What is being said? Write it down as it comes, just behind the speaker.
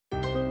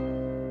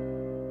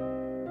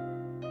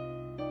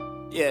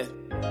Yeah.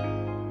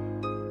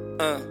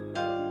 I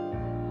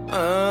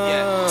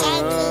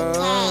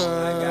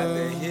got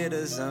the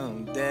hitters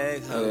on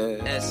deck.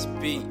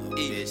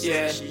 SBE.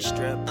 Yeah, she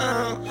strapped.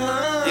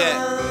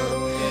 Yeah.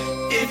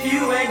 If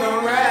you ain't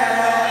gon'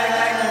 ride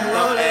like you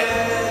rollin',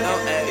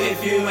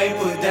 if you ain't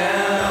put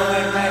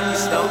down like you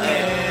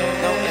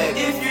stokin',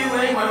 if you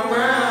ain't run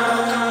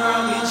round, come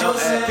round me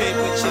Joseph.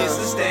 Paper chase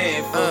and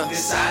stand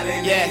focused,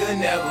 silent nigga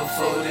never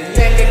foldin'.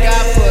 Thank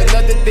God for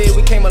another day.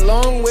 We came a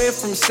long way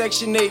from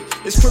Section 8.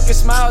 This crooked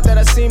smile that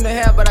I seem to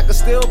have, but I can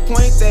still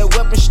point that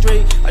weapon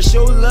straight. I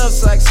show love,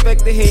 so I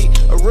expect to hate.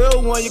 A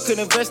real one you could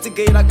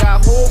investigate. I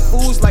got Whole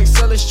Foods like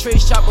seller's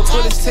trays. Chopper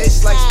bullets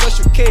taste like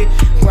Special K.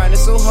 Grinding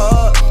so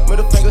hard,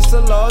 middle fingers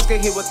to laws.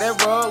 Get hit with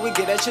that rod, we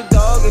get at your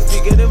dog. If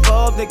you get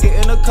involved, then get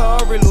in the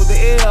car, reload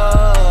the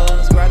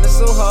ARs. Grinding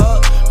so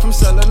hard, from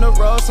selling the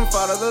raw, some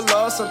follow the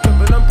law, some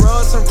pimpin' them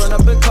bras, some run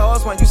up in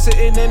cars. While you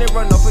sitting in it,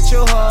 run off with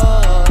your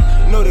heart.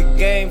 Know the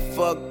game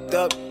fucked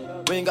up.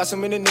 We ain't got so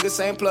many niggas,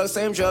 same plug,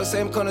 same drug,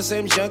 same corner,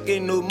 same junk.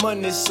 Ain't no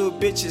money, so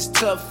bitches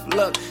tough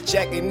luck.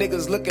 Jacking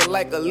niggas looking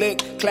like a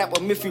lick. Clap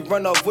him if he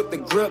run off with the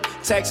grip.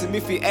 Tax him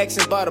if he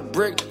asking about a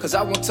brick. Cause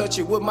I won't touch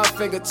it with my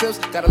fingertips.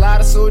 Got a lot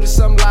of soldiers,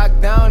 some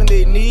locked down, and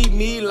they need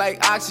me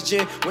like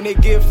oxygen. When they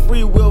get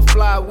free, we'll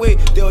fly away.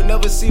 They'll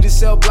never see the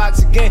cell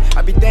blocks again.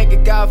 I be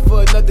thanking God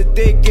for another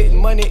day.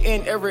 Getting money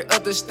in every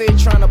other state.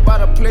 Trying to buy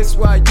the place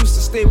where I used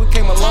to stay. We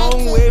came a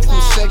long way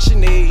from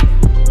Section 8.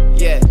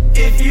 Yeah.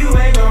 If you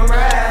ain't gon'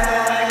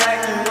 ride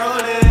like you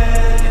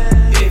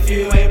rollin', if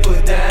you ain't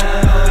put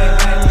down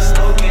like you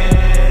smokin',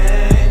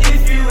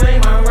 if you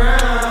ain't run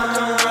round,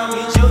 come round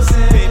me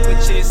Joseph. Paper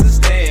chasing,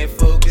 stand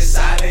focused,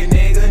 silent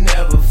nigga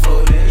never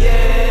foldin'.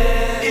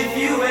 Yeah. If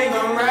you ain't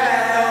gon'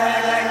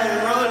 ride like you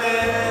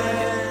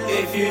rollin',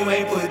 if you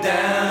ain't put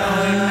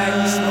down like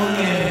you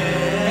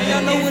smokin',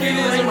 y'all know what it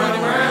is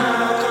around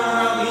round, come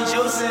round me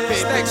Joseph.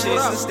 Paper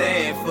chasing,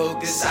 stand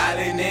focused,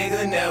 silent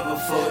nigga never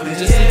foldin'.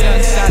 Just a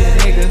young solid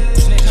nigga,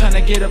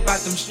 tryna get up out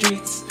them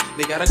streets.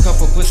 They got a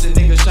couple pussy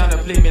niggas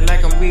tryna play me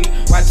like I'm weak.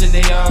 Watching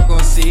they all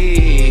gon'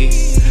 see.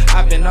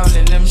 I been all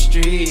in them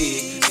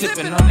streets,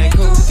 sippin' on that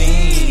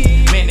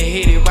codeine. Man, they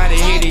hate it, why they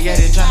hate it? Yeah,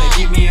 they tryna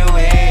keep me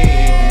away.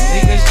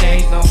 Niggas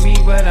changed on me,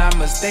 but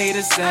I'ma stay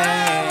the same.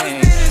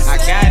 I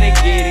gotta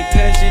get it,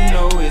 cause you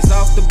know it's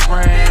off the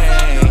brain.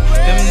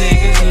 Them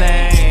niggas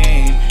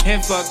lame,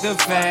 and fuck the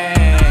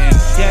fame.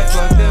 Yeah,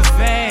 fuck the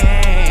fame.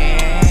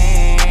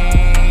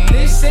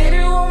 They say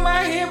they want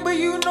my head, but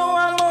you know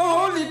I'ma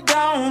hold it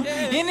down.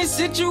 Any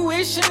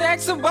situation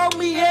asks about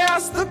me, yeah, I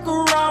stuck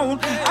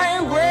around. I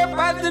ain't worried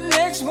about the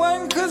next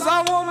one, cause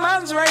I want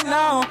mines right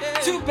now.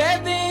 Too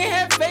bad they ain't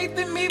have faith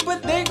in me,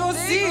 but they gon'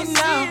 see it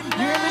now. You ain't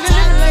really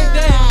living like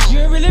that, you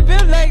ain't really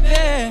built like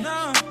that.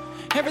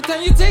 Every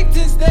time you take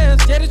 10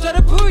 steps, yeah, they try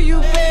to pull you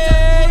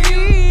back.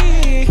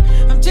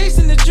 I'm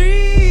chasing the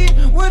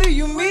dream, what do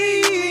you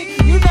mean?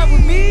 You not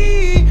with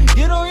me,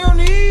 get on your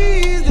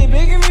knees, they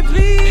begging me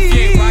please. If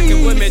you ain't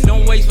rockin' with me,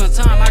 don't waste my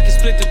time. I can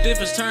split the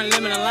difference, turn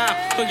lemon and lime.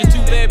 Fucking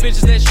two bad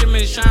bitches that shimmer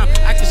and shine.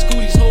 I can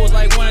school these hoes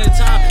like one at a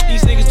time.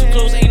 These niggas too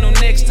close, ain't no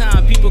next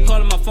time. People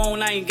calling my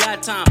phone, I ain't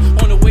got time.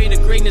 On the way to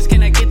greatness,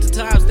 can I get the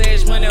time?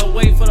 Stash money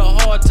away for the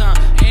hard time.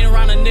 Ain't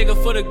around a nigga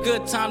for the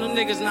good time. Them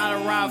niggas not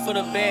around for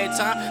the bad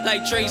time.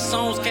 Like Trey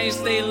Songz, can't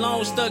stay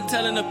alone. Stuck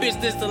telling a bitch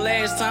this the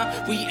last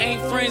time. We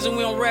ain't friends and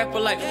we don't rap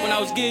alike. When I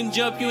was getting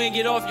jumped, you ain't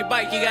get off your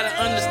bike. You gotta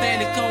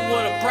understand it come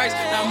with a price.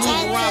 Now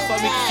move around for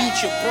me, the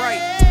future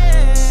bright.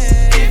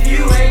 If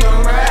you ain't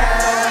gon' ride